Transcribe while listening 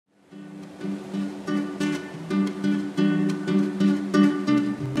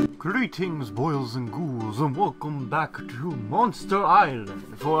Greetings, boils and ghouls, and welcome back to Monster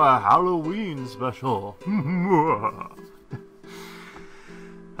Island for a Halloween special. Well,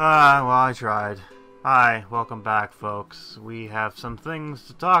 I tried. Hi, welcome back, folks. We have some things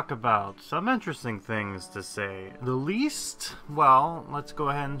to talk about, some interesting things to say. The least, well, let's go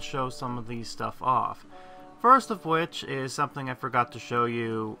ahead and show some of these stuff off. First of which is something I forgot to show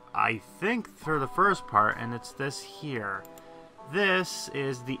you, I think, for the first part, and it's this here. This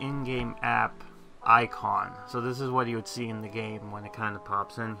is the in-game app icon. So this is what you would see in the game when it kind of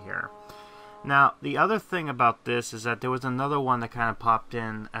pops in here. Now, the other thing about this is that there was another one that kind of popped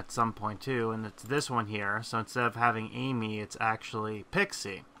in at some point too, and it's this one here. So instead of having Amy, it's actually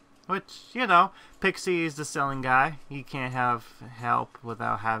Pixie. Which, you know, Pixie is the selling guy. You can't have help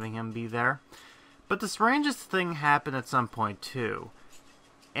without having him be there. But the strangest thing happened at some point too.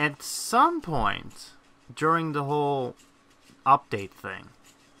 At some point during the whole update thing,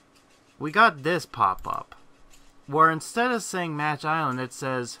 we got this pop up where instead of saying Match Island, it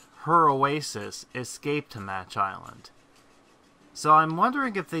says her oasis escaped to Match Island. So I'm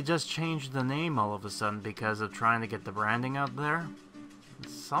wondering if they just changed the name all of a sudden because of trying to get the branding out there.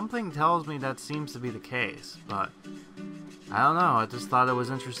 Something tells me that seems to be the case, but I don't know. I just thought it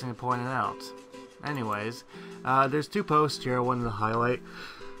was interesting to point it out. Anyways, there's two posts here I wanted to highlight.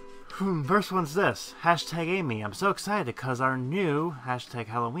 First one's this, #Amy. I'm so excited because our new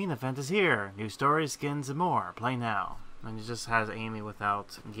 #Halloween event is here. New stories, skins, and more. Play now. And it just has Amy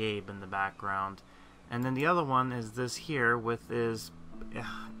without Gabe in the background. And then the other one is this here with his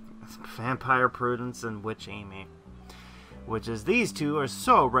Vampire Prudence and Witch Amy. Which is these two are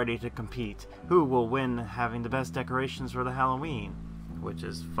so ready to compete. Who will win having the best decorations for the Halloween? Which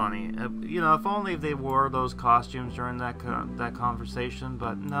is funny. You know, if only they wore those costumes during that conversation,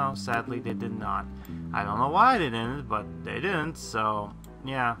 but no, sadly they did not. I don't know why they didn't, but they didn't, so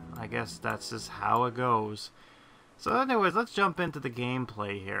yeah, I guess that's just how it goes. So anyways, let's jump into the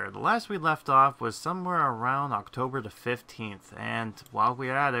gameplay here. The last we left off was somewhere around October the 15th, and while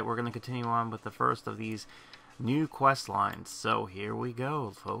we're at it, we're going to continue on with the first of these new quest lines. So here we go,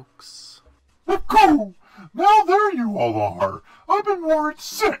 folks. Let's go! Now there you all are! I've been worried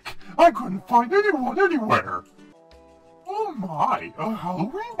sick! I couldn't find anyone anywhere! Oh my, a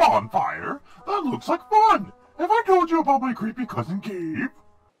Halloween bonfire? That looks like fun! Have I told you about my creepy cousin Gabe?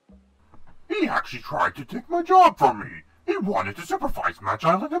 He actually tried to take my job from me! He wanted to supervise Match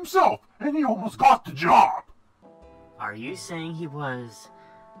Island himself, and he almost got the job! Are you saying he was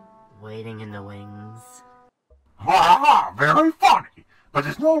waiting in the wings? Ha ha! Very funny! But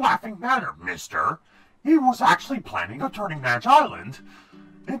it's no laughing matter, mister. He was actually planning on turning Match Island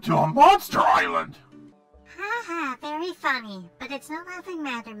into a monster island. Haha, very funny. But it's no laughing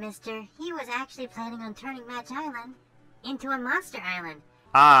matter, mister. He was actually planning on turning Match Island into a monster island.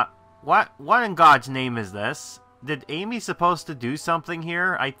 What in God's name is this? Did Amy supposed to do something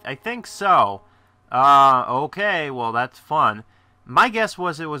here? I think so. Okay, well that's fun. My guess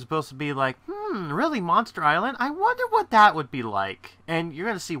was it was supposed to be like, really, Monster Island? I wonder what that would be like. And you're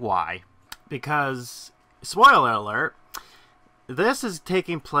going to see why. Because, spoiler alert, this is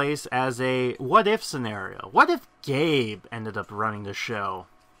taking place as a what-if scenario. What if Gabe ended up running the show?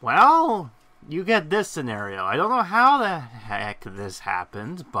 Well, you get this scenario. I don't know how the heck this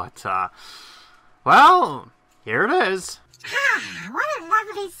happened, but, well, here it is. Ah, what a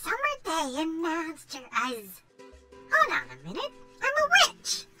lovely summer day in Monster Island. Hold on a minute. I'm a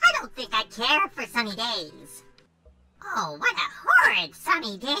witch! I don't think I care for sunny days. Oh, what a horrid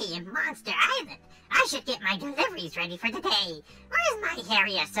sunny day in Monster Island. I should get my deliveries ready for the day. Where's my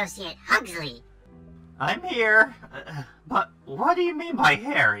hairy associate, Hugsley? I'm here. But what do you mean by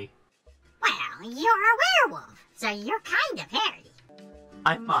hairy? Well, you're a werewolf, so you're kind of hairy.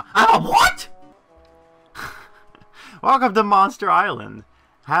 I'm a what? Welcome to Monster Island.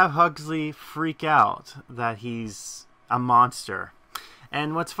 Have Hugsley freak out that he's a monster.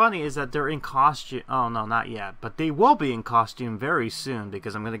 And what's funny is that they're in costume. Oh, no, not yet. But they will be in costume very soon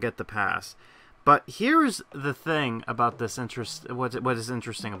because I'm going to get the pass. But here's the thing about this what is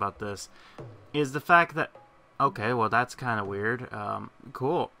interesting about this is the fact that, okay, well, that's kind of weird.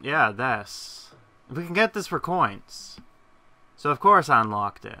 Cool. Yeah, this. We can get this for coins. So, of course, I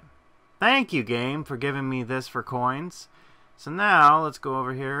unlocked it. Thank you, game, for giving me this for coins. So now, let's go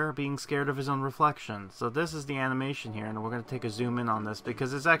over here, being scared of his own reflection. So this is the animation here, and we're going to take a zoom in on this,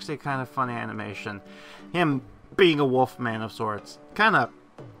 because it's actually a kind of funny animation. Him being a wolf man of sorts. Kind of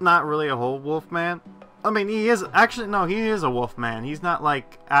not really a whole wolf man. I mean, he is, actually, no, he is a wolf man. He's not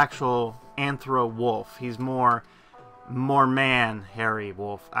like actual anthro wolf. He's more man, hairy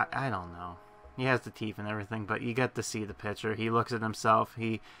wolf. I don't know. He has the teeth and everything, but you get to see the picture. He looks at himself.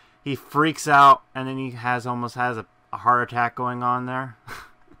 He he freaks out, and then he almost has a heart attack going on there.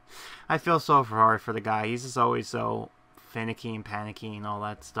 I feel so sorry for the guy. He's just always so finicky and panicky and all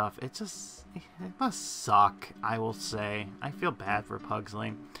that stuff. It must suck, I will say. I feel bad for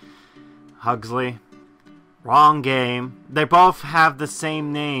Pugsley. Hugsley. Wrong game. They both have the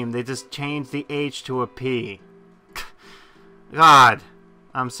same name. They just changed the H to a P. God.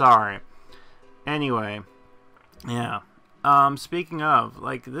 I'm sorry. Anyway. Yeah. Speaking of,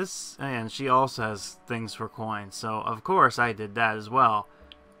 like this, and she also has things for coins. So, of course, I did that as well.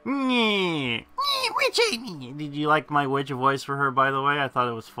 Witch Amy! Did you like my witch voice for her, by the way? I thought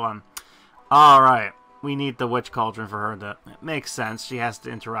it was fun. Alright, we need the witch cauldron for her to... It makes sense, she has to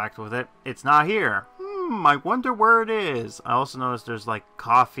interact with it. It's not here. I wonder where it is. I also noticed there's like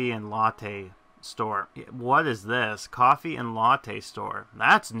coffee and latte store. What is this? Coffee and latte store.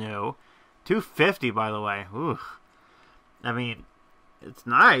 That's new. $2.50, by the way. Ooh. I mean, it's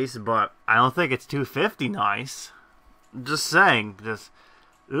nice, but I don't think it's $2.50 nice. Just saying, just...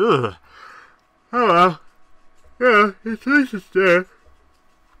 Ugh. Oh well. Yeah, it's nice it's there.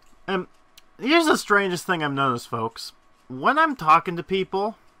 And here's the strangest thing I've noticed, folks. When I'm talking to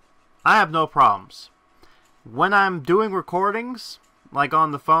people, I have no problems. When I'm doing recordings, like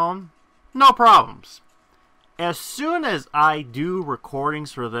on the phone, no problems. As soon as I do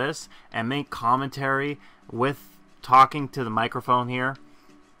recordings for this and make commentary with talking to the microphone here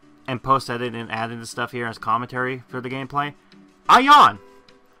and post-edit and add into stuff here as commentary for the gameplay, I yawn.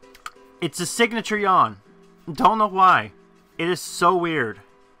 It's a signature yawn. Don't know why. It is so weird.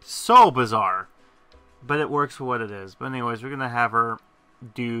 So bizarre. But it works for what it is. But anyways, we're going to have her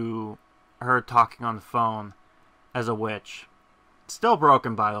do her talking on the phone as a witch. Still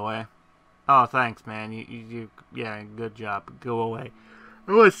broken, by the way. Oh, thanks, man. Yeah, good job. Go away.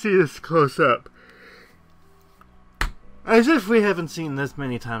 I want to see this close up. As if we haven't seen this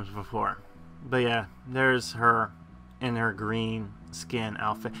many times before. But yeah, there's her in her green skin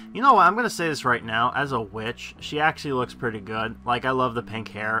outfit. You know what? I'm going to say this right now. As a witch, she actually looks pretty good. Like, I love the pink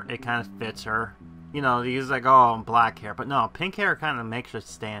hair. It kind of fits her. You know, he's like, oh, black hair. But no, pink hair kind of makes her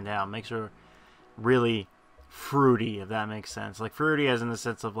stand out. Makes her really fruity, if that makes sense. Like, fruity as in the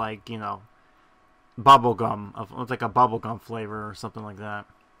sense of, like, you know, bubblegum. It's like a bubblegum flavor or something like that.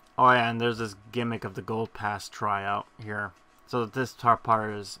 Oh, yeah, and there's this gimmick of the Gold Pass tryout here. So that this top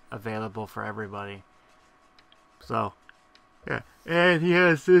part is available for everybody. So, yeah. And he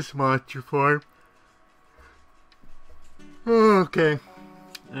has this monster form. Okay.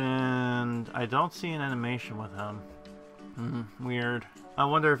 And I don't see an animation with him. Weird. I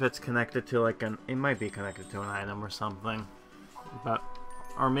wonder if it's connected to like an... It might be connected to an item or something. But...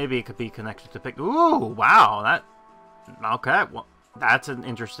 Or maybe it could be connected to Ooh, wow, that... Okay, well, that's an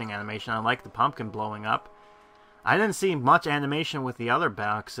interesting animation. I like the pumpkin blowing up. I didn't see much animation with the other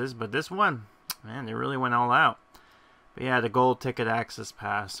boxes, but this one, man, they really went all out. But yeah, the gold ticket access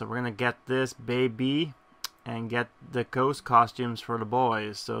pass. So we're going to get this baby and get the ghost costumes for the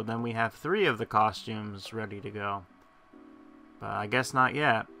boys. So then we have 3 of the costumes ready to go. But I guess not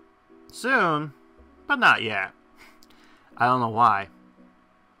yet. Soon, but not yet. I don't know why.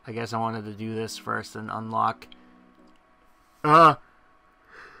 I guess I wanted to do this first and unlock.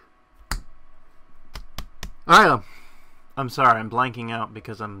 Item. I'm sorry, I'm blanking out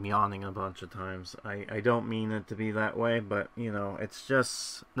because I'm yawning a bunch of times. I don't mean it to be that way, but, you know, it's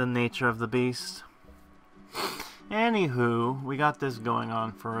just the nature of the beast. Anywho, we got this going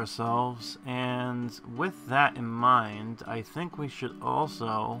on for ourselves, and with that in mind, I think we should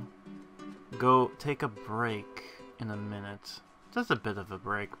also go take a break in a minute. Just a bit of a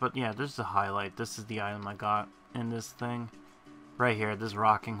break, but yeah, there's the highlight. This is the item I got in this thing. Right here, this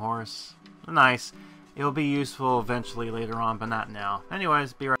rocking horse. Nice. It'll be useful eventually later on, but not now.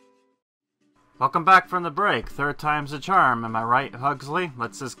 Anyways, be right back. Welcome back from the break. 3rd time's a charm, am I right, Hugsley?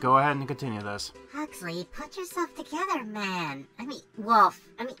 Let's just go ahead and continue this. Hugsley, put yourself together, man. Wolf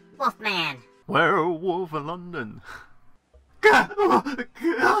man. Werewolf of London.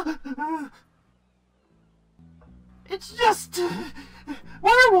 It's just...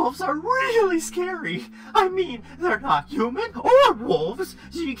 werewolves are really scary. I mean, they're not human or wolves,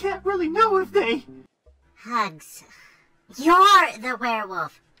 so you can't really know if they... Hugs, you're the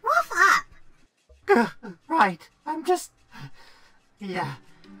werewolf. Wolf up. Right, I'm just... Yeah,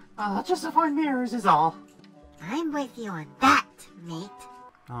 just avoid mirrors is all. I'm with you on that, mate.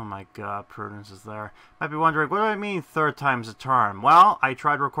 Oh my god, Prudence is there. Might be wondering, what do I mean 3rd time's a charm? Well, I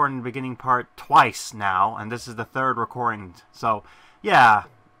tried recording the beginning part twice now, and this is the 3rd recording. So, yeah,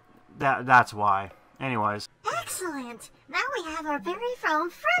 that's why. Anyways. Excellent! Now we have our very own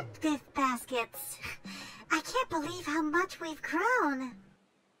fruit gift baskets. I can't believe how much we've grown.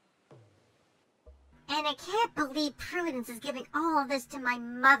 And I can't believe Prudence is giving all of this to my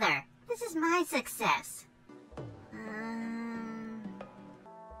mother. This is my success.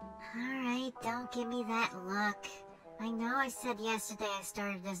 Alright, don't give me that look. I know I said yesterday I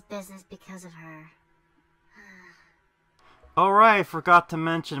started this business because of her. Alright, forgot to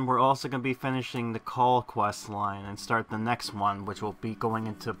mention we're also going to be finishing the Call quest line and start the next one, which will be going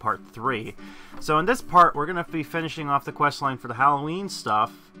into part 3. So in this part, we're going to be finishing off the quest line for the Halloween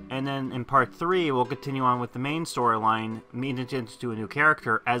stuff, and then in part 3, we'll continue on with the main storyline, meeting into a new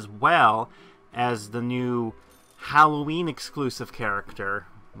character, as well as the new Halloween exclusive character,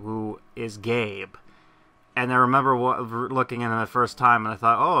 who is Gabe. And I remember looking at him the first time, and I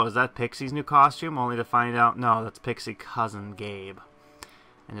thought, oh, is that Pixie's new costume? Only to find out, no, that's Pixie cousin Gabe.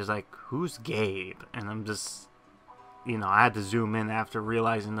 And it's like, who's Gabe? And I'm just, you know, I had to zoom in after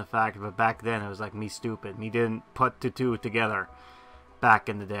realizing the fact, but back then it was like me stupid. Me didn't put the two together back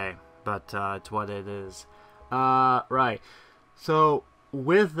in the day. But it's what it is. Right. So,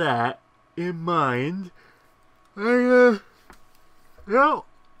 with that in mind, I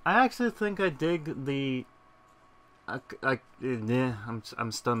actually think I dig the...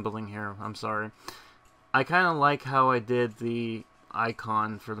 I'm stumbling here. I'm sorry. I kind of like how I did the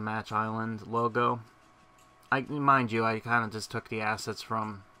icon for the Match Island logo. Mind you, I kind of just took the assets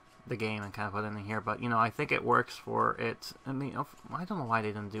from the game and kind of put it in here, but you know, I think it works for it. I mean, I don't know why they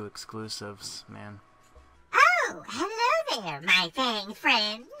didn't do exclusives, man. Oh, hello there, my fang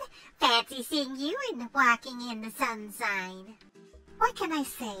friend. Fancy seeing you walking in the sunshine. What can I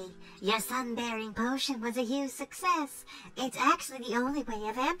say? Your sun-bearing potion was a huge success. It's actually the only way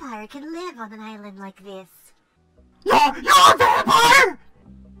a vampire can live on an island like this. You're a vampire?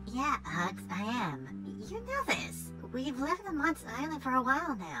 Yeah, Hugs, I am. You know this. We've lived on Monst's Island for a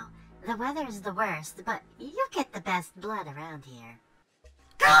while now. The weather is the worst, but you get the best blood around here.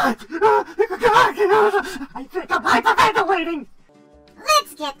 God! I think I'm hyperventilating!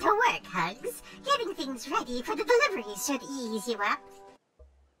 Let's get to work, Hugs. Getting things ready for the delivery should ease you up.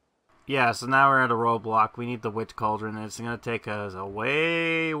 Yeah, so now we're at a roadblock. We need the Witch Cauldron, and it's going to take us a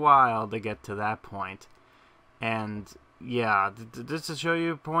way while to get to that point. And, yeah, just to show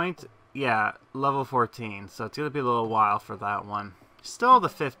you a point, yeah, level 14. So it's going to be a little while for that one. Still the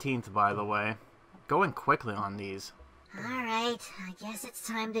 15th, by the way. Going quickly on these. Alright, I guess it's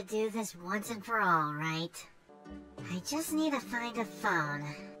time to do this once and for all, right? I just need to find a phone.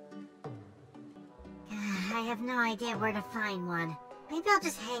 I have no idea where to find one. Maybe I'll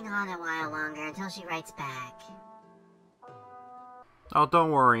just hang on a while longer until she writes back. Oh,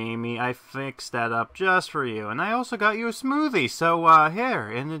 don't worry, Amy. I fixed that up just for you. And I also got you a smoothie, so, here,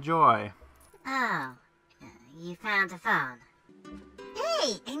 enjoy. Oh, you found a phone.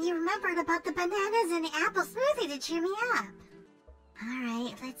 Hey, and you remembered about the bananas and the apple smoothie to cheer me up.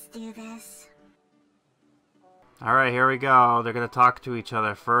 Alright, let's do this. Alright, here we go. They're gonna talk to each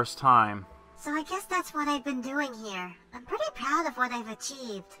other first time. So I guess that's what I've been doing here. I'm pretty proud of what I've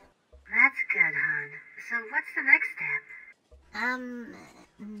achieved. That's good, hon. So what's the next step?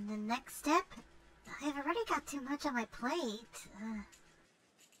 The next step? I've already got too much on my plate.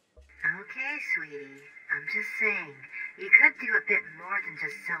 Okay, sweetie. I'm just saying, you could do a bit more than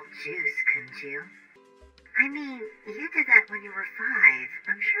just sell juice, couldn't you? I mean, you did that when you were 5.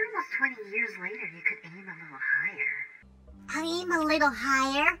 I'm sure almost 20 years later you could aim a little higher. Aim a little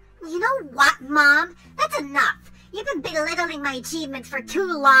higher? You know what, Mom? That's enough. You've been belittling my achievements for too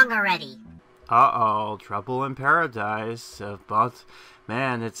long already. Uh-oh, trouble in paradise. But,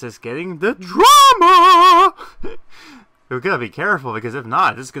 man, it's just getting the drama! We're gonna be careful, because if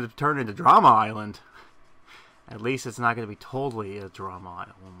not, this is gonna turn into Drama Island. At least it's not gonna be totally a drama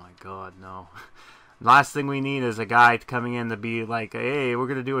island. Oh my god, no. Last thing we need is a guy coming in to be like, hey, we're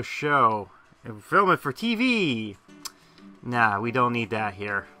gonna do a show. And film it for TV! Nah, we don't need that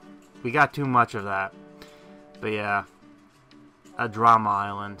here. We got too much of that. But yeah, a drama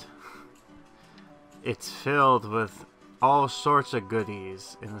island. It's filled with all sorts of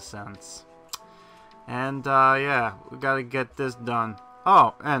goodies, in a sense. And, yeah, we gotta get this done.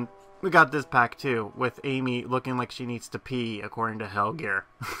 Oh, and we got this pack, too, with Amy looking like she needs to pee, according to Hellgear.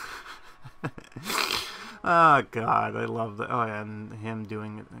 Oh, God, I love that. Oh, yeah, and him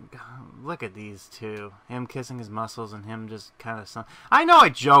doing it. Look at these two. Him kissing his muscles and him just kind of... I know I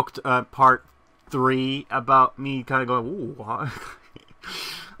joked part 3 about me kind of going, ooh.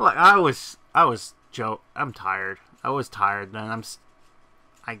 Like, I'm tired. I was tired then.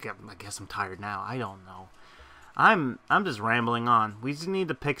 I guess I'm tired now. I don't know. I'm just rambling on. We just need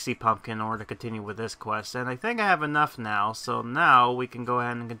the Pixie Pumpkin in order to continue with this quest, and I think I have enough now, so now we can go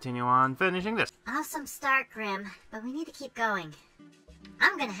ahead and continue on finishing this. Awesome start, Grim, but we need to keep going.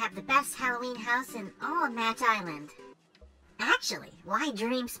 I'm gonna have the best Halloween house in all of Match Island. Actually, why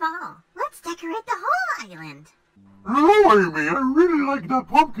dream small? Let's decorate the whole island. Hello, Amy. I really like that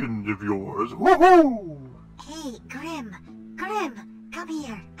pumpkin of yours. Woohoo! Hey, Grim, come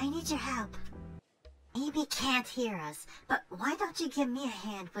here. I need your help. Amy can't hear us, but why don't you give me a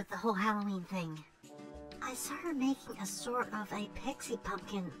hand with the whole Halloween thing? I saw her making a sort of a pixie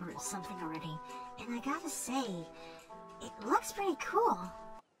pumpkin or something already, and I gotta say, it looks pretty cool.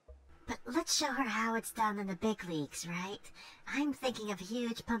 But let's show her how it's done in the big leagues, right? I'm thinking of a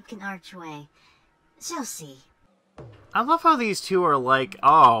huge pumpkin archway. She'll see. I love how these two are like,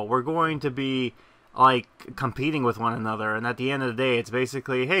 oh, we're going to be, like, competing with one another, and at the end of the day, it's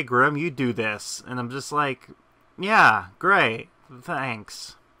basically, hey, Grim, you do this. And I'm just like, yeah, great,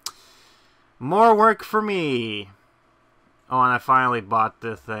 thanks. More work for me. Oh, and I finally bought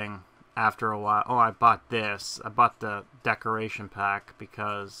the thing after a while. Oh, I bought this. I bought the decoration pack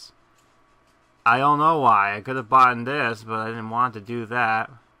because I don't know why. I could have bought this, but I didn't want to do that.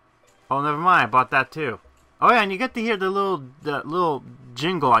 Oh, never mind. I bought that too. Oh yeah, and you get to hear the little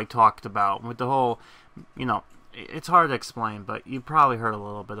jingle I talked about with the whole, you know, it's hard to explain, but you probably heard a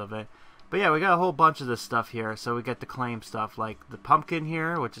little bit of it. But yeah, we got a whole bunch of this stuff here. So we get the claim stuff like the pumpkin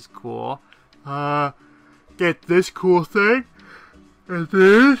here, which is cool. Get this cool thing. And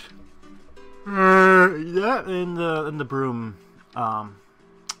this. Yeah, in the broom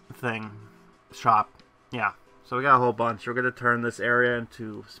thing shop. Yeah. So we got a whole bunch. We're gonna turn this area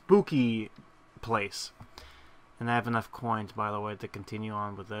into spooky place. And I have enough coins, by the way, to continue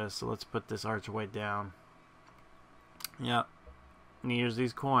on with this. So let's put this archway down. Yep. And here's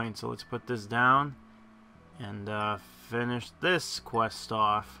these coins. So let's put this down and finish this quest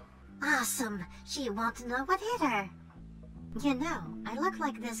off. Awesome. She wants to know what hit her. You know, I look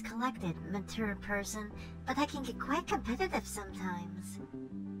like this collected, mature person, but I can get quite competitive sometimes.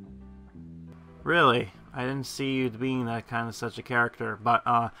 Really? I didn't see you being that kind of such a character, but,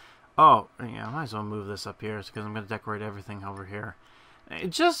 oh, yeah, I might as well move this up here, because I'm going to decorate everything over here.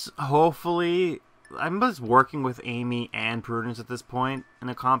 Just, hopefully, I'm just working with Amy and Prudence at this point in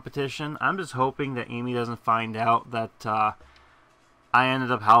a competition. I'm just hoping that Amy doesn't find out that, I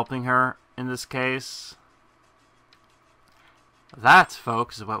ended up helping her in this case. That,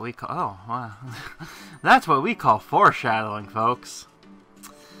 folks, is what we call... Oh, wow. That's what we call foreshadowing, folks.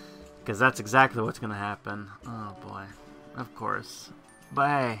 Because that's exactly what's going to happen. Oh, boy. Of course. But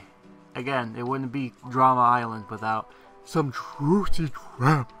hey, again, it wouldn't be Drama Island without some truthy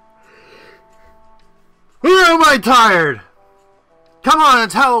crap. Am I tired? Come on,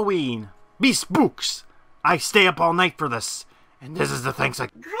 it's Halloween. Be spooks. I stay up all night for this. And this is the things I...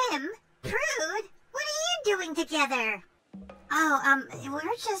 Grim? Prude? What are you doing together? Oh,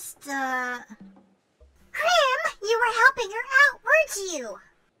 we're just, Grim, you were helping her out, weren't you?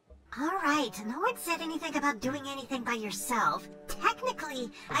 Alright, no one said anything about doing anything by yourself.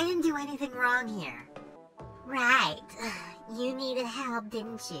 Technically, I didn't do anything wrong here. Right. You needed help,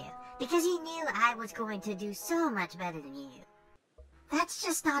 didn't you? Because you knew I was going to do so much better than you. That's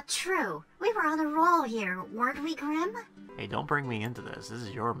just not true. We were on a roll here, weren't we, Grim? Hey, don't bring me into this. This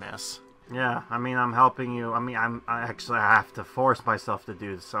is your mess. Yeah, I mean, I'm helping you. I mean, I actually have to force myself to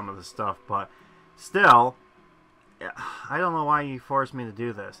do some of the stuff, but still, I don't know why you forced me to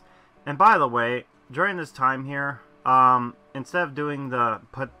do this. And by the way, during this time here, instead of doing the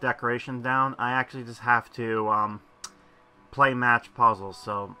put decoration down, I actually just have to, play match puzzles,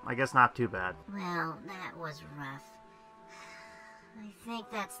 so I guess not too bad. Well, that was rough. I think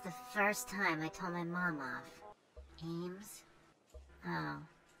that's the first time I told my mom off. Ames? Oh.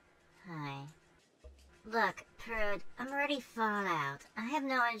 Hi. Look, Prude, I'm already thawed out. I have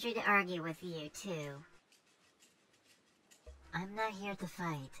no energy to argue with you, too. I'm not here to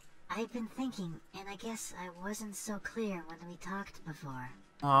fight. I've been thinking, and I guess I wasn't so clear when we talked before.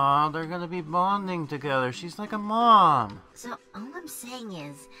 Aw, they're gonna be bonding together. She's like a mom. So, all I'm saying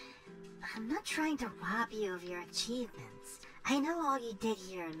is, I'm not trying to rob you of your achievements. I know all you did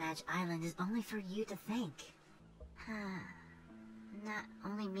here on Match Island is only for you to thank. Not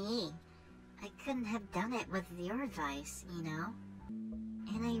only me. I couldn't have done it with your advice, you know?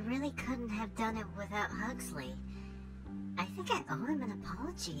 And I really couldn't have done it without Huxley. I think I owe him an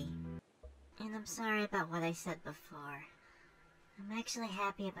apology. And I'm sorry about what I said before. I'm actually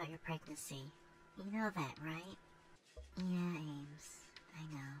happy about your pregnancy. You know that, right? Yeah, Ames. I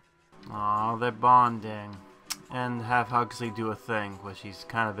know. Aw, they're bonding. And have Huxley do a thing, which he's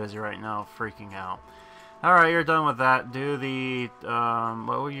kind of busy right now, freaking out. Alright, you're done with that. Do the,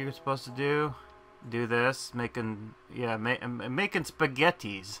 what were you supposed to do? Do this, making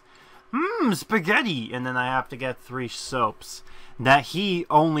spaghettis. Spaghetti! And then I have to get 3 soaps that he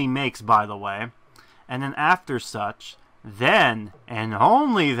only makes, by the way. And then after such, then, and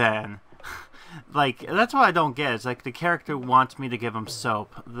only then, like, that's what I don't get. It's like the character wants me to give him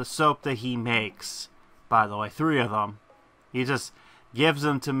soap. The soap that he makes, by the way, 3 of them. He just gives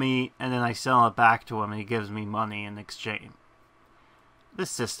them to me, and then I sell it back to him, and he gives me money in exchange. This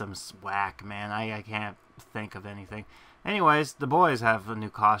system's whack, man. I can't think of anything. Anyways, the boys have a new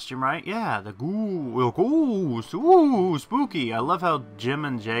costume, right? Yeah, the ghost. Ooh, spooky. I love how Jim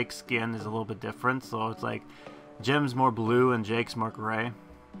and Jake's skin is a little bit different. So it's like Jim's more blue and Jake's more gray.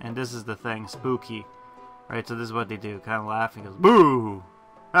 And this is the thing, spooky. Right, so this is what they do. Kind of laugh and goes, boo!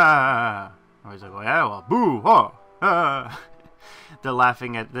 Ah! Or he's like, well, yeah, well, boo! Oh! Ah!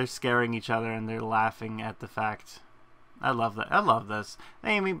 They're scaring each other and they're laughing at the fact. I love that. I love this.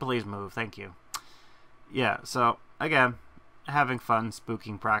 Amy, please move. Thank you. Yeah, so, again, having fun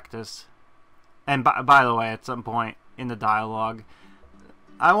spooking practice. And by the way, at some point in the dialogue,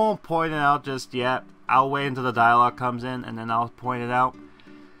 I won't point it out just yet. I'll wait until the dialogue comes in, and then I'll point it out.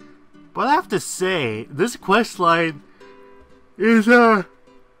 But I have to say, this quest line is, really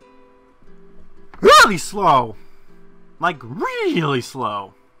slow. Like, really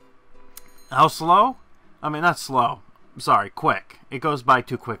slow. How slow? I mean, not slow. Sorry, quick. It goes by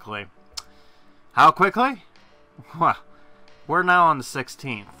too quickly. How quickly? Well, we're now on the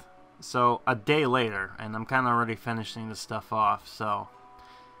 16th. So, a day later. And I'm kind of already finishing this stuff off. So,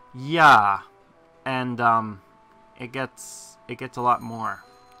 yeah. And, it gets a lot more.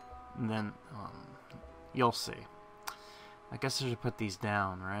 And then, you'll see. I guess I should put these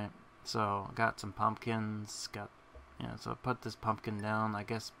down, right? So, I got some pumpkins. So put this pumpkin down. I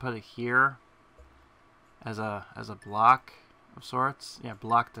guess put it here. As a block of sorts. Yeah,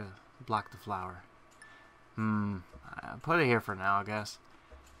 block the flower. Put it here for now, I guess.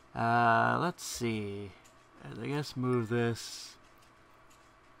 Let's see. I guess move this.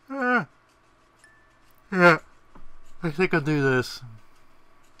 Yeah, I think I'll do this.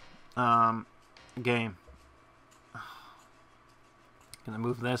 Game. Gonna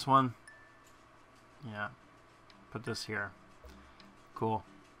move this one. Yeah. Put this here. Cool.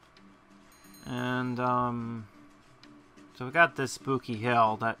 And, so we got this spooky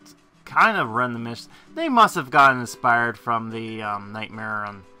hill that's kind of reminiscent. They must have gotten inspired from the,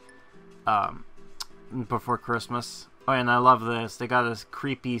 Nightmare on, Before Christmas. Oh, and I love this. They got this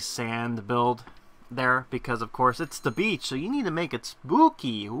creepy sand build there because, of course, it's the beach, so you need to make it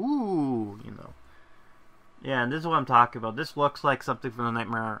spooky. Ooh, you know. Yeah, and this is what I'm talking about. This looks like something from the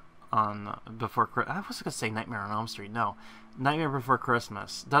Nightmare on Before Christmas. I was gonna say Nightmare on Elm Street. No, Nightmare Before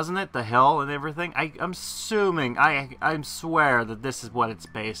Christmas. Doesn't it? The hill and everything. I'm assuming. I swear that this is what it's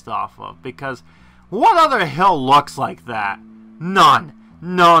based off of. Because what other hill looks like that? None.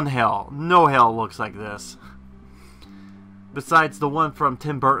 None hill. No hill looks like this. Besides the one from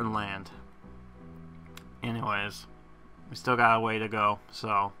Tim Burton Land. Anyways, we still got a way to go.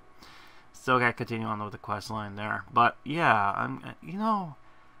 So, still got to continue on with the quest line there. But yeah, you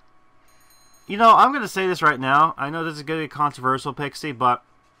know, I'm going to say this right now. I know this is going to be controversial, Pixie, but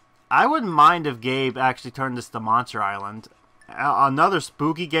I wouldn't mind if Gabe actually turned this to Monster Island. Another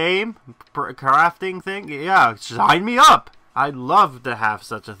spooky game? Crafting thing? Yeah, sign me up! I'd love to have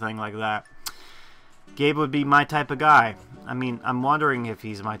such a thing like that. Gabe would be my type of guy. I mean, I'm wondering if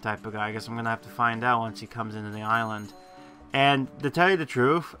he's my type of guy. I guess I'm going to have to find out once he comes into the island. And to tell you the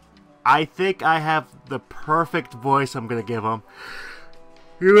truth, I think I have the perfect voice I'm going to give him.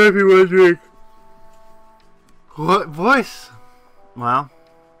 You might be wondering, what voice? Well,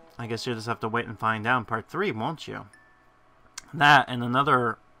 I guess you'll just have to wait and find out in part 3, won't you? That and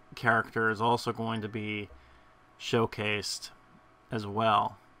another character is also going to be showcased as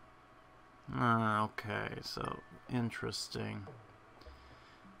well. Okay, so interesting.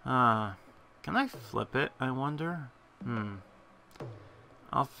 Can I flip it, I wonder?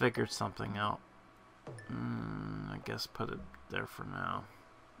 I'll figure something out. I guess put it there for now.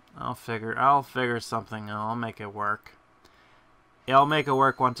 I'll figure something out. I'll make it work. Yeah, I'll make it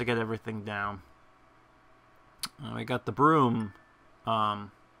work once I get everything down. We got the broom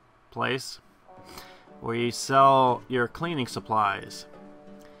place where you sell your cleaning supplies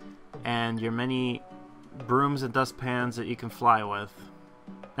and your many brooms and dustpans that you can fly with.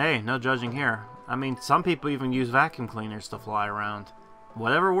 Hey, no judging here. I mean, some people even use vacuum cleaners to fly around.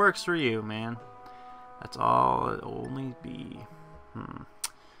 Whatever works for you, man. That's all it'll only be.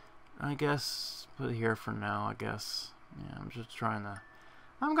 I guess put it here for now, I guess. Yeah, I'm just trying to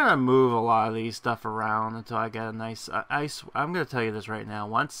I'm gonna move a lot of these stuff around until I get a nice I'm gonna tell you this right now.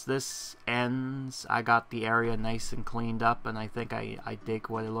 Once this ends, I got the area nice and cleaned up, and I think I dig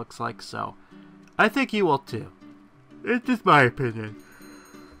what it looks like. So I think you will too. It's just my opinion.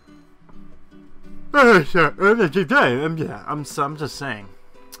 I'm just saying.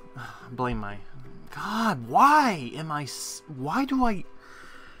 Blame my God. Why am I? Why do I?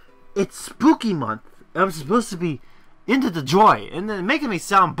 It's spooky month. I'm supposed to be into the joy, and then making me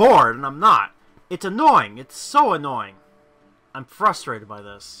sound bored, and I'm not. It's annoying. It's so annoying. I'm frustrated by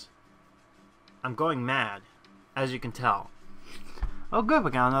this. I'm going mad, as you can tell. Oh, good.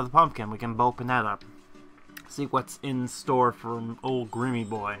 We got another pumpkin. We can open that up. See what's in store for old Grimmy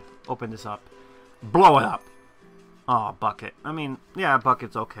boy. Open this up. Blow it up. Oh, bucket. I mean, yeah,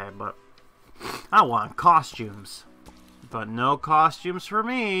 bucket's okay, but I want costumes. But no costumes for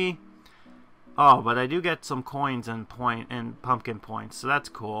me. Oh, but I do get some coins and pumpkin points, so that's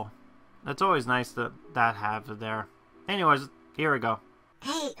cool. That's always nice that have there. Anyways, here we go.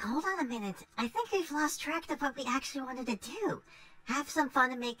 Hey, hold on a minute. I think we've lost track of what we actually wanted to do. Have some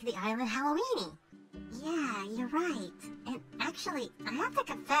fun and make the island Halloweeny. Yeah, you're right. And actually, I have to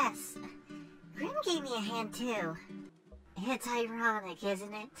confess, Grim gave me a hand too. It's ironic,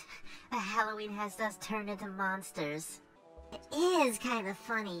 isn't it? That Halloween has us turned into monsters. It is kind of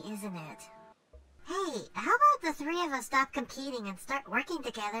funny, isn't it? Hey, how about the three of us stop competing and start working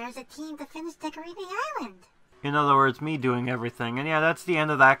together as a team to finish decorating the island? In other words, me doing everything. And yeah, that's the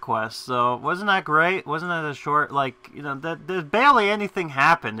end of that quest. So, wasn't that great? Wasn't that a short, like, you know, there's barely anything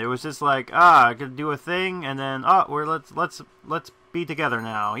happened. It was just like, I could do a thing, and then, let's be together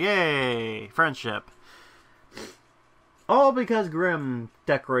now. Yay! Friendship. All because Grim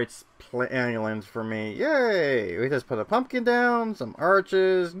decorates islands for me. Yay! We just put a pumpkin down, some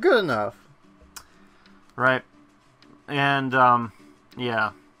arches, good enough. Right. And,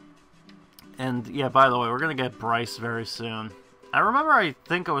 yeah. And, yeah, by the way, we're going to get Bryce very soon. I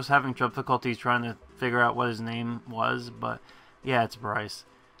think I was having difficulties trying to figure out what his name was, but, yeah, it's Bryce.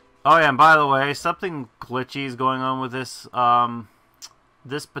 Oh, yeah, and by the way, something glitchy is going on with this,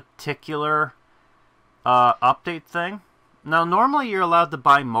 this particular, update thing. Now, normally you're allowed to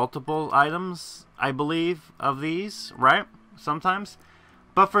buy multiple items, I believe, of these, right? Sometimes.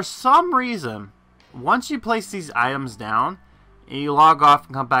 But for some reason, once you place these items down, and you log off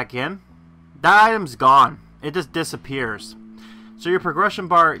and come back in, that item's gone. It just disappears. So your progression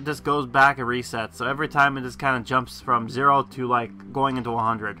bar just goes back and resets. So every time it just kind of jumps from 0 to like going into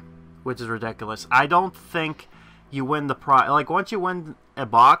 100, which is ridiculous. I don't think you win the prize. Like once you win a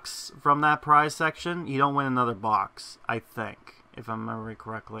box from that prize section, you don't win another box, I think, if I'm remembering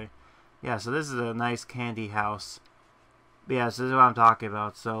correctly. Yeah, so this is a nice candy house. But yeah, so this is what I'm talking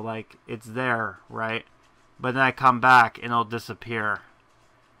about. So like it's there, right? But then I come back and it'll disappear.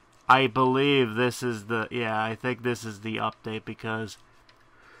 I believe this is the, yeah, I think this is the update because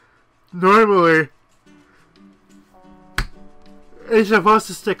normally it's supposed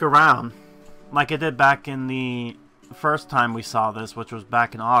to stick around like it did back in the first time we saw this, which was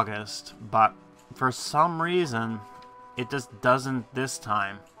back in August, but for some reason it just doesn't this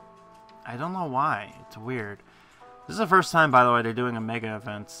time. I don't know why. It's weird. This is the first time, by the way, they're doing a mega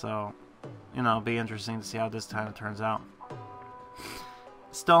event, so, you know, it'll be interesting to see how this time it turns out.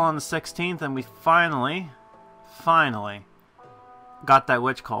 Still on the 16th, and we finally got that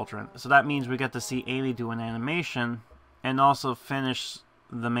witch cauldron. So that means we get to see Amy do an animation and also finish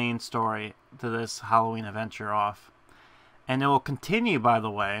the main story to this Halloween adventure off. And it will continue, by the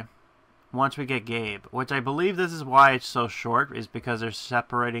way, once we get Gabe, which I believe this is why it's so short, is because they're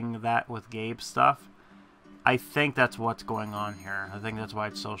separating that with Gabe's stuff. I think that's what's going on here. I think that's why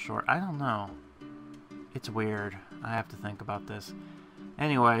it's so short. I don't know. It's weird. I have to think about this.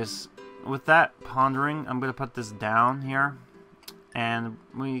 Anyways, with that pondering, I'm going to put this down here. And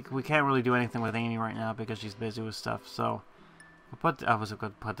we can't really do anything with Amy right now because she's busy with stuff. So, I was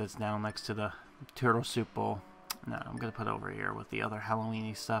going to put this down next to the turtle soup bowl. No, I'm going to put it over here with the other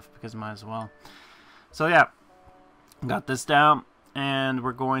Halloween-y stuff because might as well. So, yeah. Got this down. And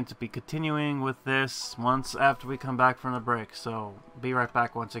we're going to be continuing with this once after we come back from the break. So, be right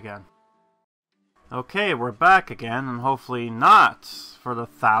back once again. Okay, we're back again, and hopefully not for the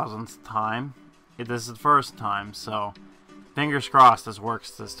 1000th time. This is the first time, so fingers crossed this works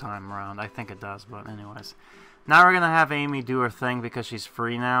this time around. I think it does, but anyways. Now we're going to have Amy do her thing because she's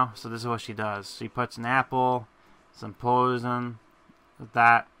free now, so this is what she does. She puts an apple, some poison,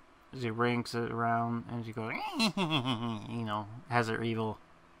 that, she rings it around, and she goes, you know, has her evil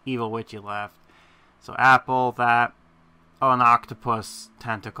witchy laugh. So apple, that, oh, an octopus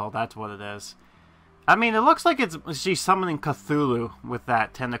tentacle, that's what it is. I mean, it looks like she's summoning Cthulhu with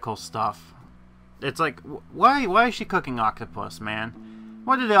that tentacle stuff. It's like, why is she cooking octopus, man?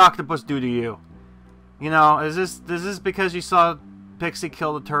 What did the octopus do to you? You know, is this because you saw Pixie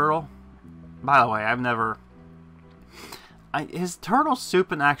kill the turtle? By the way, I've never... is turtle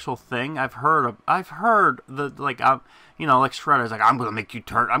soup an actual thing? I've heard the, like, you know, like Shredder's like, I'm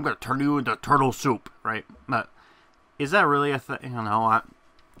gonna turn you into turtle soup, right? But is that really a thing? You know,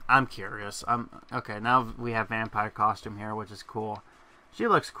 I'm curious. Okay, now we have vampire costume here, which is cool. She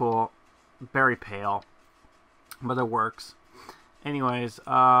looks cool. Very pale, but it works. Anyways,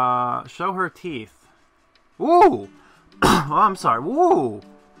 show her teeth. Ooh! Oh, I'm sorry. Woo!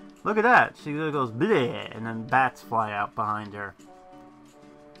 Look at that. She goes bleh, and then bats fly out behind her.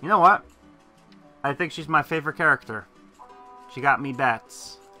 You know what? I think she's my favorite character. She got me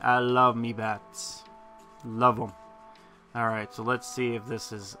bats. I love me bats. Love them. Alright, so let's see if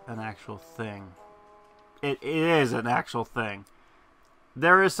this is an actual thing. It is an actual thing.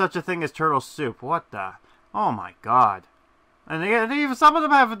 There is such a thing as turtle soup. What the? Oh my god. And even some of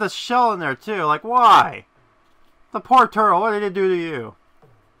them have the shell in there too. Like, why? The poor turtle. What did it do to you?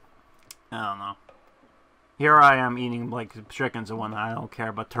 I don't know. Here I am eating like chickens and whatnot. I don't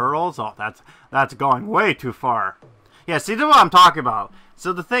care. But turtles? Oh, that's going way too far. Yeah, see, this is what I'm talking about.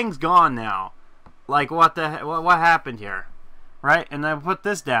 So the thing's gone now. Like, what happened here? Right? And then put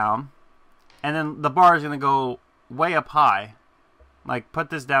this down. And then the bar is going to go way up high. Like, put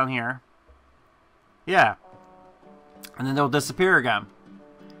this down here. Yeah. And then they'll disappear again.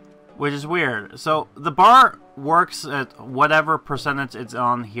 Which is weird. So, the bar works at whatever percentage it's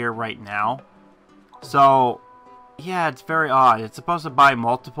on here right now. So, yeah, it's very odd. It's supposed to buy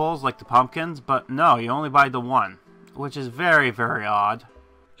multiples, like the pumpkins, but no, you only buy the one. Which is very, very odd.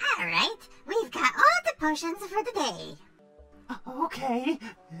 Alright, we've got all the potions for the day. Okay,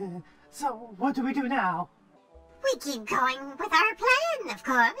 so what do we do now? We keep going with our plan, of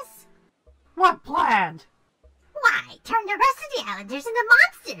course. What plan? Why, turn the rest of the islanders into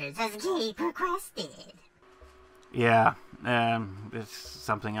monsters, as Gabe requested. Yeah, it's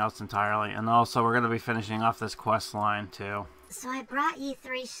something else entirely. And also, we're going to be finishing off this quest line, too. So I brought you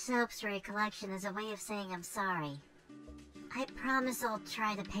 3 soaps for a collection as a way of saying I'm sorry. I promise I'll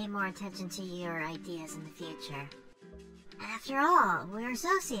try to pay more attention to your ideas in the future. After all, we're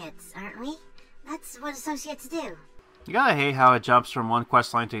associates, aren't we? That's what associates do. You gotta hate how it jumps from one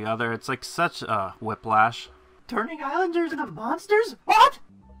quest line to the other. It's like such a whiplash. Turning islanders into monsters? What?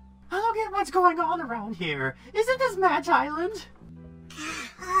 I don't get what's going on around here. Isn't this Match Island?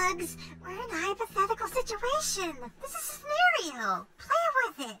 Hugs, we're in a hypothetical situation. This is a scenario. Play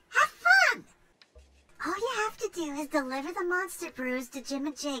with it. Have fun. All you have to do is deliver the monster brews to Jim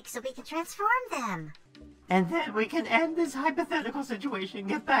and Jake so we can transform them. And then we can end this hypothetical situation and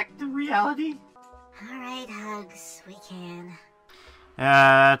get back to reality? Alright, Hugs, we can.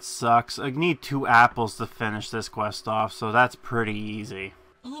 Yeah, that sucks. I need 2 apples to finish this quest off, so that's pretty easy.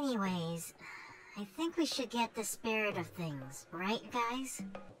 Anyways, I think we should get the spirit of things, right, guys?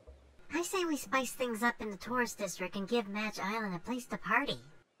 I say we spice things up in the tourist district and give Match Island a place to party.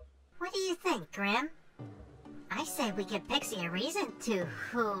 What do you think, Grim? I say we give Pixie a reason to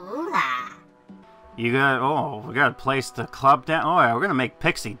hula. We got a place to club down. Oh yeah, we're gonna make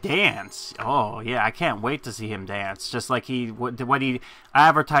Pixie dance. Oh yeah, I can't wait to see him dance. Just like what he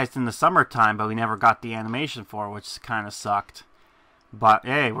advertised in the summertime, but we never got the animation for, which kind of sucked. But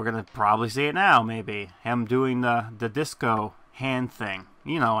hey, we're gonna probably see it now. Maybe him doing the disco hand thing.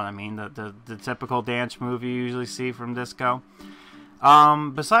 You know what I mean? The typical dance move you usually see from disco.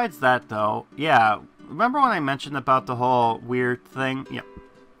 Besides that though, yeah. Remember when I mentioned about the whole weird thing? Yep.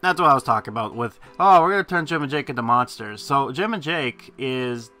 That's what I was talking about with, oh, we're going to turn Jim and Jake into monsters. So, Jim and Jake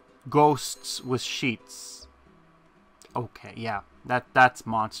is ghosts with sheets. Okay, yeah. That's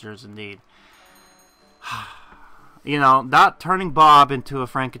monsters indeed. You know, not turning Bob into a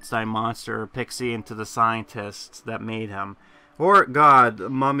Frankenstein monster or Pixie into the scientists that made him. Or, God,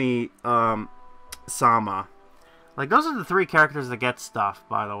 Mummy, Sama. Like, those are the 3 characters that get stuff,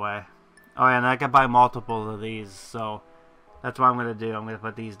 by the way. Oh, yeah, and I can buy multiple of these, so... That's what I'm going to do. I'm going to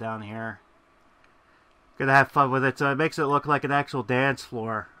put these down here. Gonna have fun with it, so it makes it look like an actual dance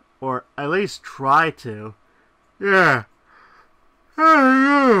floor. Or at least try to. Yeah.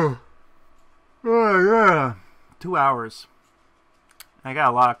 Oh, yeah. Oh, yeah. 2 hours. I got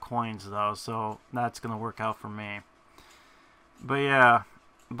a lot of coins, though, so that's going to work out for me. But yeah,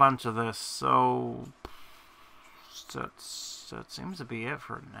 a bunch of this. So, that seems to be it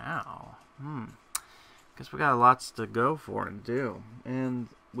for now. Guess we got lots to go for and do, and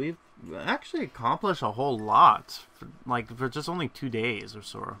we've actually accomplished a whole lot for just only 2 days or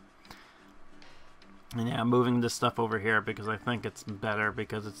so. And yeah, I'm moving this stuff over here because I think it's better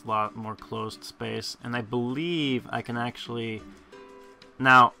because it's a lot more closed space. And I believe I can actually...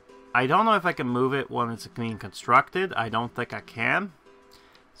 Now, I don't know if I can move it when it's being constructed. I don't think I can.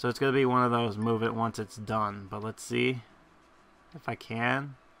 So it's going to be one of those move it once it's done. But let's see if I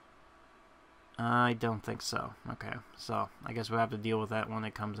can. I don't think so. Okay, so I guess we'll have to deal with that when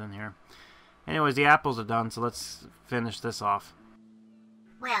it comes in here. Anyways, the apples are done, so let's finish this off.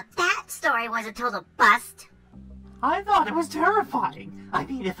 Well, that story was a total bust. I thought it was terrifying. I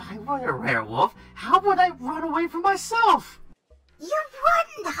mean, if I were a werewolf, how would I run away from myself? You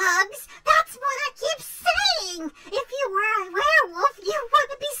wouldn't, Hugs. That's what I keep saying. If you were a werewolf, you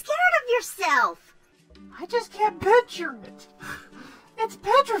wouldn't be scared of yourself. I just can't picture it. It's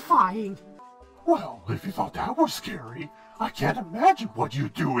petrifying. Well, if you thought that was scary, I can't imagine what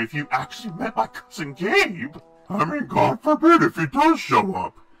you'd do if you actually met my cousin Gabe. I mean, God forbid if he does show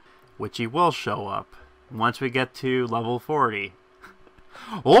up. Which he will show up once we get to level 40.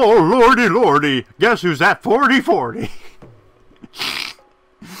 Oh, lordy, lordy. Guess who's at 40-40?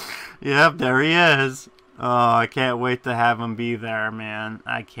 Yep, there he is. Oh, I can't wait to have him be there, man.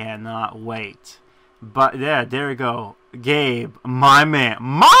 I cannot wait. But, yeah, there we go. Gabe, my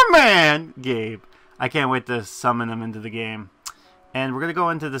man, Gabe. I can't wait to summon him into the game. And we're going to go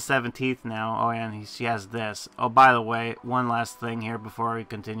into the 17th now. Oh, and she has this. Oh, by the way, one last thing here before we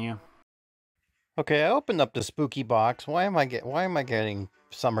continue. Okay, I opened up the spooky box. Why am I getting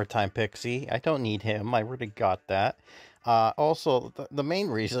Summertime Pixie? I don't need him. I already got that. Also, the main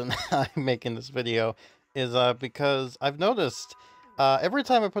reason I'm making this video is because I've noticed every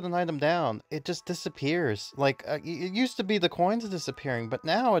time I put an item down, it just disappears. Like, it used to be the coins disappearing, but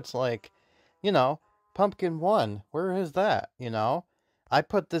now it's like, you know, Pumpkin 1. Where is that, you know? I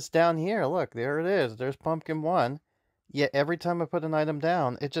put this down here. Look, there it is. There's Pumpkin 1. Yet every time I put an item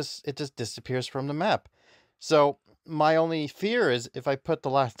down, it just disappears from the map. So my only fear is if I put the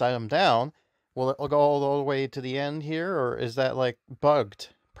last item down, will it go all the way to the end here, or is that like bugged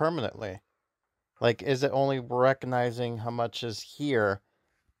permanently? Like, is it only recognizing how much is here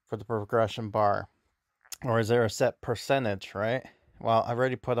for the progression bar, or is there a set percentage? Right. Well, I've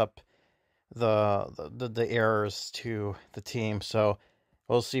already put up the errors to the team, so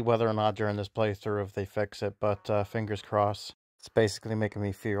we'll see whether or not during this playthrough if they fix it, but fingers crossed. It's basically making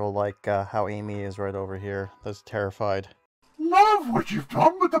me feel like how Amy is right over here. That's terrified. Love what you've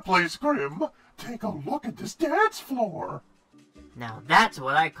done with the place, Grim. Take a look at this dance floor. Now that's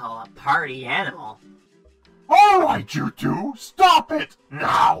what I call a party animal. All right, you two, stop it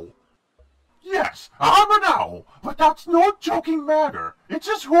now. Yes, I'm an owl, but that's no joking matter. It's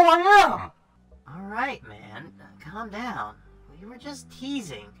just who I am. Alright, man. Calm down. We were just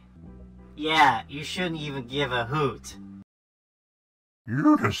teasing. Yeah, you shouldn't even give a hoot.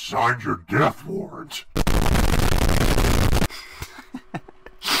 You just signed your death warrant.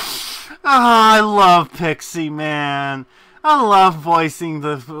 I love Pixie, man. I love voicing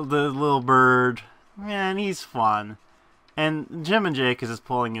the little bird. Man, he's fun. And Jim and Jake is just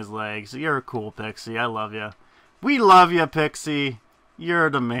pulling his legs. You're a cool Pixie. I love you. We love you, Pixie. You're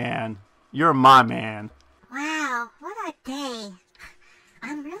the man. You're my man. Wow, what a day.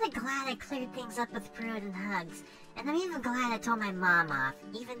 I'm really glad I cleared things up with Prudence and Hugs. And I'm even glad I told my mom off,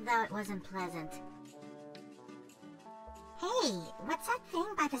 even though it wasn't pleasant. Hey, what's that thing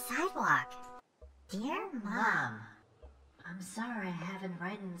by the sidewalk? Dear Mom. I'm sorry I haven't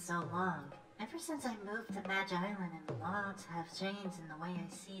written so long. Ever since I moved to Madge Island and the laws have changed in the way I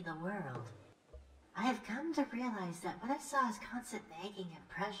see the world. I have come to realize that what I saw as constant nagging and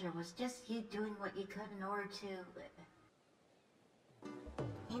pressure was just you doing what you could in order to...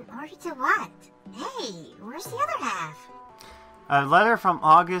 In order to what? Hey, where's the other half? A letter from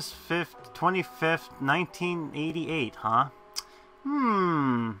August 5th, 25th, 1988, huh?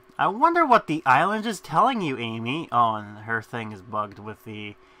 I wonder what the island is telling you, Amy. Oh, and her thing is bugged with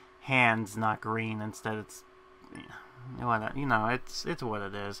the hands not green. Instead, it's... You know, it's what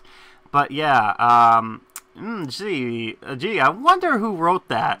it is. But yeah, gee, I wonder who wrote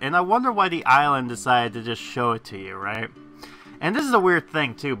that. And I wonder why the island decided to just show it to you, right? And this is a weird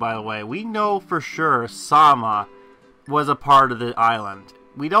thing, too, by the way. We know for sure Sama was a part of the island.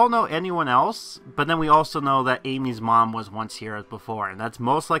 We don't know anyone else, but then we also know that Amy's mom was once here before. And that's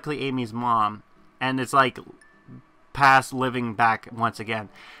most likely Amy's mom. And it's like past living back once again.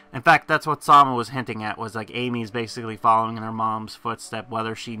 In fact, that's what Sama was hinting at, was like Amy's basically following in her mom's footstep,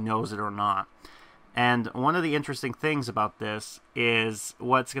 whether she knows it or not. And one of the interesting things about this is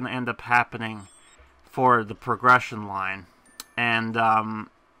what's going to end up happening for the progression line. And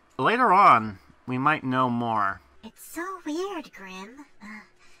later on, we might know more. It's so weird, Grim.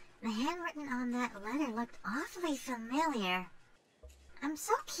 The The handwritten on that letter looked awfully familiar. I'm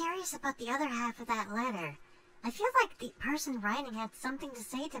so curious about the other half of that letter. I feel like the person writing had something to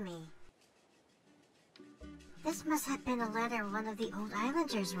say to me. This must have been a letter one of the old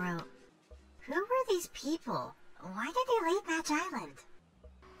islanders wrote. Who were these people? Why did they leave Match Island?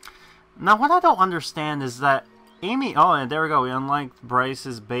 Now, what I don't understand is that Amy... Oh, and there we go. We unlocked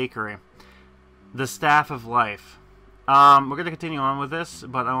Bryce's bakery. The Staff of Life. We're going to continue on with this,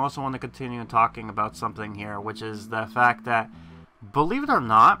 but I also want to continue talking about something here, which is the fact that, believe it or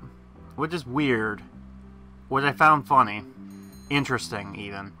not, which is weird, what I found funny, interesting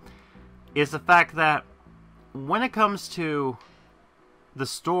even, is the fact that when it comes to the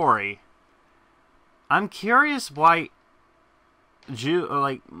story, I'm curious why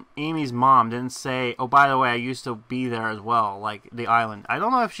Amy's mom didn't say, oh, by the way, I used to be there as well, like the island. I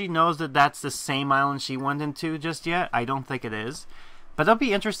don't know if she knows that that's the same island she went into just yet. I don't think it is. But it'll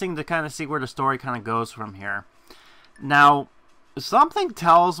be interesting to kind of see where the story kind of goes from here. Now, something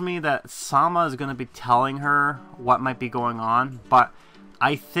tells me that Sama is going to be telling her what might be going on, but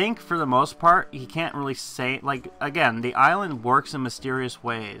I think for the most part, he can't really say, like, again, the island works in mysterious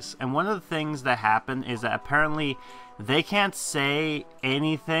ways. And one of the things that happen is that apparently they can't say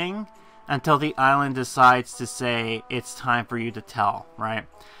anything until the island decides to say it's time for you to tell, right?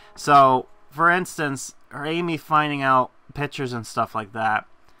 So, for instance, Amy finding out pictures and stuff like that,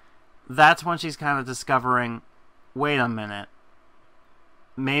 that's when she's kind of discovering, wait a minute,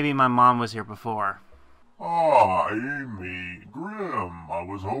 maybe my mom was here before. Ah, Amy, Grim, I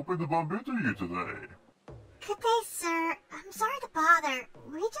was hoping to bump into you today. Good day, sir. I'm sorry to bother.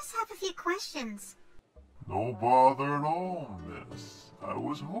 We just have a few questions. No bother at all, miss. I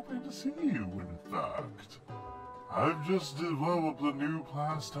was hoping to see you, in fact. I've just developed a new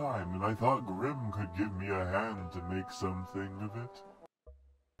pastime, and I thought Grim could give me a hand to make something of it.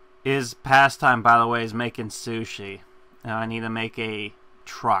 His pastime, by the way, is making sushi. Now I need to make a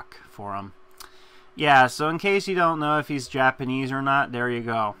truck for him. Yeah, so in case you don't know if he's Japanese or not, there you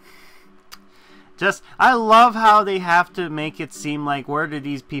go. I love how they have to make it seem like, where did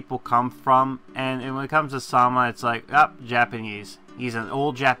these people come from? And when it comes to Sama, it's like, oh, Japanese. He's an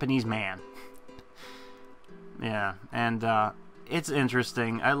old Japanese man. Yeah, and it's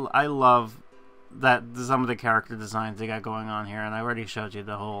interesting. I love that some of the character designs they got going on here, and I already showed you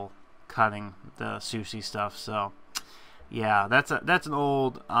the whole cutting the sushi stuff. So, yeah, that's an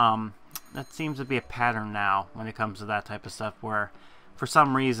old. That seems to be a pattern now when it comes to that type of stuff, where for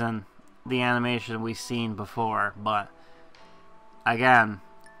some reason the animation we've seen before, but again,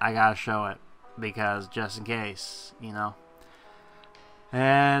 I gotta show it because just in case, you know.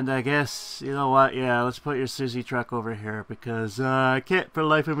 And I guess, you know what, yeah, let's put your sushi truck over here because I can't for the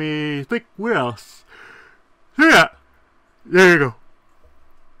life of me think where else. So yeah, there you go.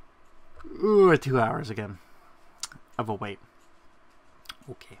 Ooh, 2 hours again of a wait.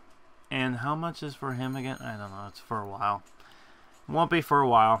 Okay. And how much is for him again? I don't know. It's for a while. Won't be for a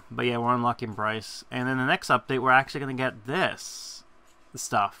while. But yeah, we're unlocking Bryce. And in the next update, we're actually going to get this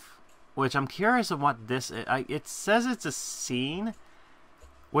stuff. Which I'm curious of what this is. It says it's a scene.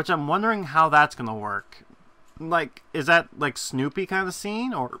 Which I'm wondering how that's going to work. Like, is that like Snoopy kind of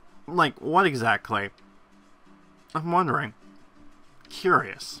scene? Or like, what exactly? I'm wondering.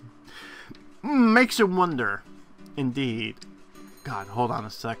 Curious. Makes you wonder. Indeed. God, hold on a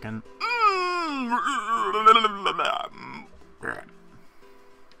second.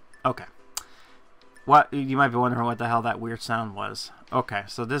 Okay. What, you might be wondering what the hell that weird sound was. Okay,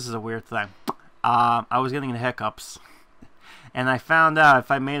 so this is a weird thing. I was getting the hiccups. And I found out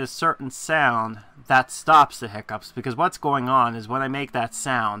if I made a certain sound, that stops the hiccups. Because what's going on is when I make that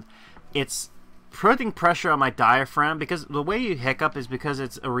sound, it's putting pressure on my diaphragm. Because the way you hiccup is because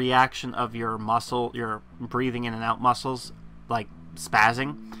it's a reaction of your muscle, your breathing in and out muscles, like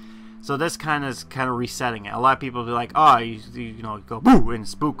spazzing. So this kind of resetting it. A lot of people be like, oh, you know, go boo and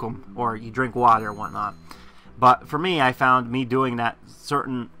spook them, or you drink water or whatnot. But for me, I found me doing that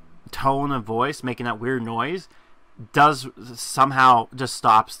certain tone of voice, making that weird noise, does somehow just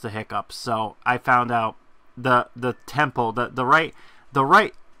stops the hiccups. So I found out the tempo, the right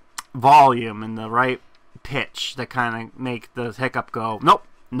volume and the right pitch that kind of make the hiccup go, nope,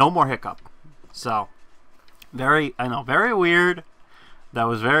 no more hiccup. So very weird. That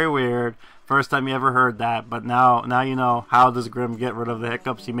was very weird. First time you ever heard that, but now you know how does Grim get rid of the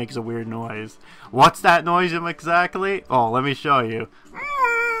hiccups. He makes a weird noise. What's that noise exactly? Oh, let me show you.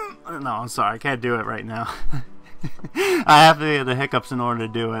 No, I'm sorry, I can't do it right now. I have to get the hiccups in order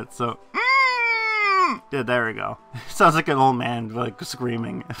to do it. So, yeah, there we go. Sounds like an old man like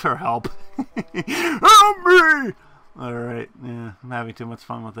screaming for help. Help me! Alright, yeah, I'm having too much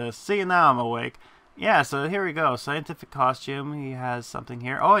fun with this. See, now I'm awake. Yeah, so here we go. Scientific costume. He has something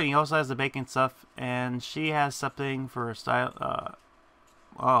here. Oh, and he also has the baking stuff. And she has something for style.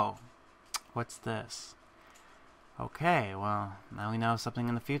 Oh. What's this? Okay, well, now we know something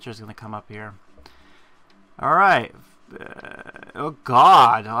in the future is going to come up here. Alright. Oh,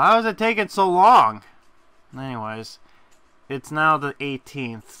 God. How is it taking so long? Anyways. It's now the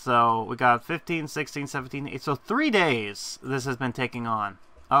 18th, so we got 15, 16, 17, 18. So 3 days this has been taking on.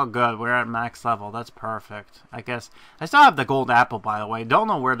 Oh, good. We're at max level. That's perfect. I guess. I still have the gold apple, by the way. Don't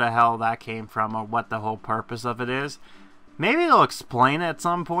know where the hell that came from or what the whole purpose of it is. Maybe they'll explain it at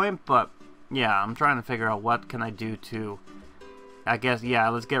some point, but yeah, I'm trying to figure out what can I do to... I guess, yeah,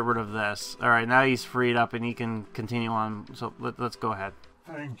 let's get rid of this. Alright, now he's freed up and he can continue on. So let's go ahead.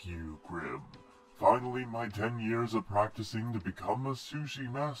 Thank you, Grim. Finally, my 10 years of practicing to become a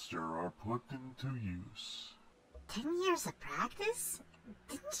sushi master are put into use. 10 years of practice?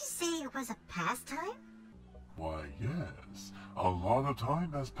 Didn't you say it was a pastime? Why, yes. A lot of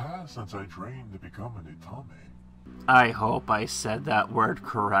time has passed since I trained to become an Itame. I hope I said that word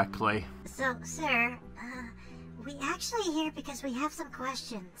correctly. So, sir, we actually here because we have some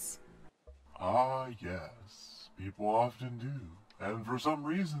questions. Ah, yes. People often do. And for some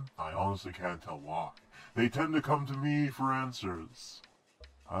reason, I honestly can't tell why, they tend to come to me for answers.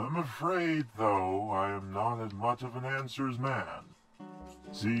 I'm afraid, though, I am not as much of an answers man.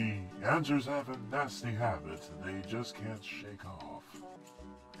 See, answers have a nasty habit they just can't shake off.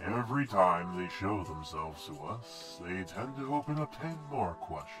 Every time they show themselves to us, they tend to open up 10 more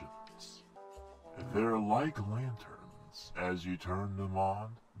questions. They're like lanterns. As you turn them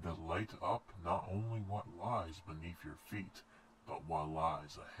on, they light up not only what lies beneath your feet, but what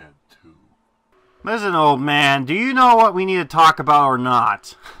lies ahead too. Listen, old man, do you know what we need to talk about or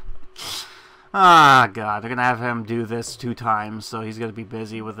not? Ah, God, they're gonna have him do this 2 times, so he's gonna be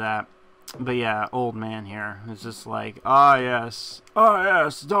busy with that. But yeah, old man here, who's just like, ah, yes,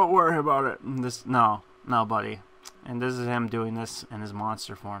 don't worry about it. And this, no, buddy. And this is him doing this in his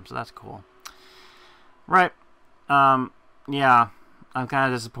monster form, so that's cool. Right, yeah, I'm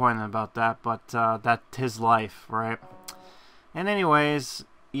kind of disappointed about that, but that's his life, right? And anyways,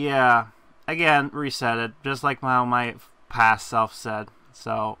 yeah, again, reset it, just like how my past self said.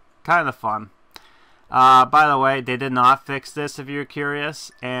 So, kind of fun. By the way, they did not fix this, if you're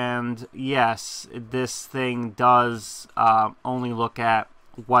curious. And yes, this thing does only look at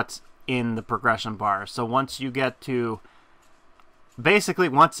what's in the progression bar. So once you get to... Basically,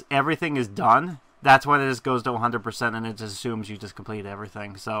 once everything is done, that's when it just goes to 100% and it just assumes you just completed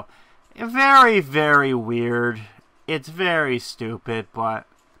everything. So, very, very weird. It's very stupid, but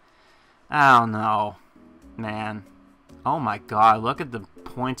I don't know, man. Oh my God, look at the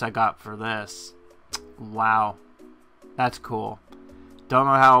points I got for this. Wow, that's cool. Don't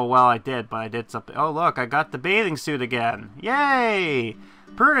know how well I did, but I did something. Oh look, I got the bathing suit again. Yay!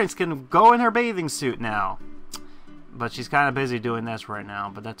 Prudence can go in her bathing suit now. But she's kind of busy doing this right now,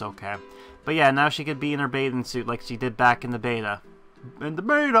 but that's okay. But yeah, now she could be in her bathing suit like she did back in the beta.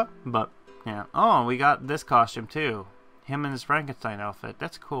 But yeah. Oh, we got this costume too. Him in his Frankenstein outfit.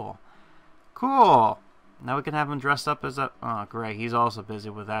 That's cool. Cool. Now we can have him dressed up as a... Oh, great. He's also busy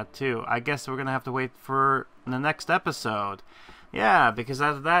with that too. I guess we're going to have to wait for the next episode. Yeah, because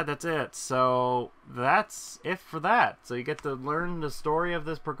after that, that's it. So that's it for that. So you get to learn the story of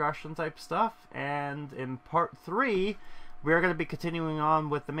this progression type stuff. And in part 3, we're going to be continuing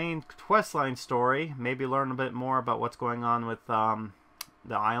on with the main questline story. Maybe learn a bit more about what's going on with the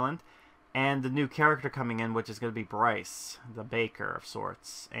island. And the new character coming in, which is going to be Bryce, the baker of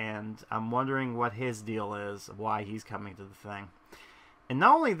sorts. And I'm wondering what his deal is, why he's coming to the thing. And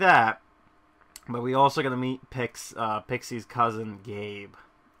not only that, but we also going to meet Pixie's cousin, Gabe.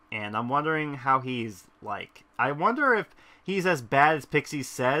 And I'm wondering how he's like. I wonder if he's as bad as Pixie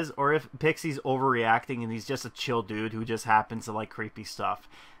says, or if Pixie's overreacting and he's just a chill dude who just happens to like creepy stuff.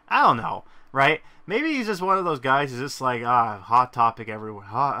 I don't know, right? Maybe he's just one of those guys who's just like, hot topic everywhere.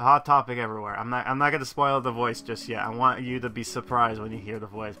 Hot topic everywhere. I'm not going to spoil the voice just yet. I want you to be surprised when you hear the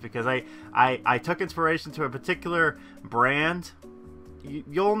voice, because I took inspiration to a particular brand.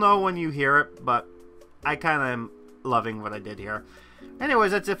 You'll know when you hear it, but I kind of am loving what I did here.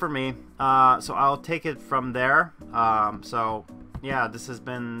 Anyways, that's it for me. So I'll take it from there. So yeah, this has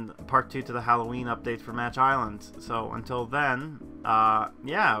been part 2 to the Halloween update for Match Island. So until then,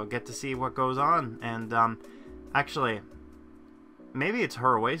 yeah, we'll get to see what goes on. And actually, maybe it's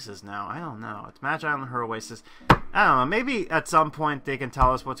her oasis now. I don't know. It's Magic Island, her oasis. I don't know. Maybe at some point they can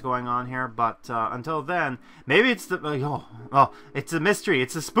tell us what's going on here. But until then, maybe it's the it's a mystery.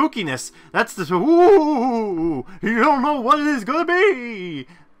 It's the spookiness. That's the ooh. You don't know what it is gonna be.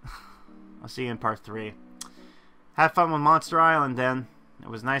 I'll see you in part 3. Have fun with Monster Island, then. It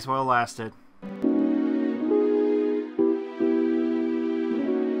was nice while it lasted.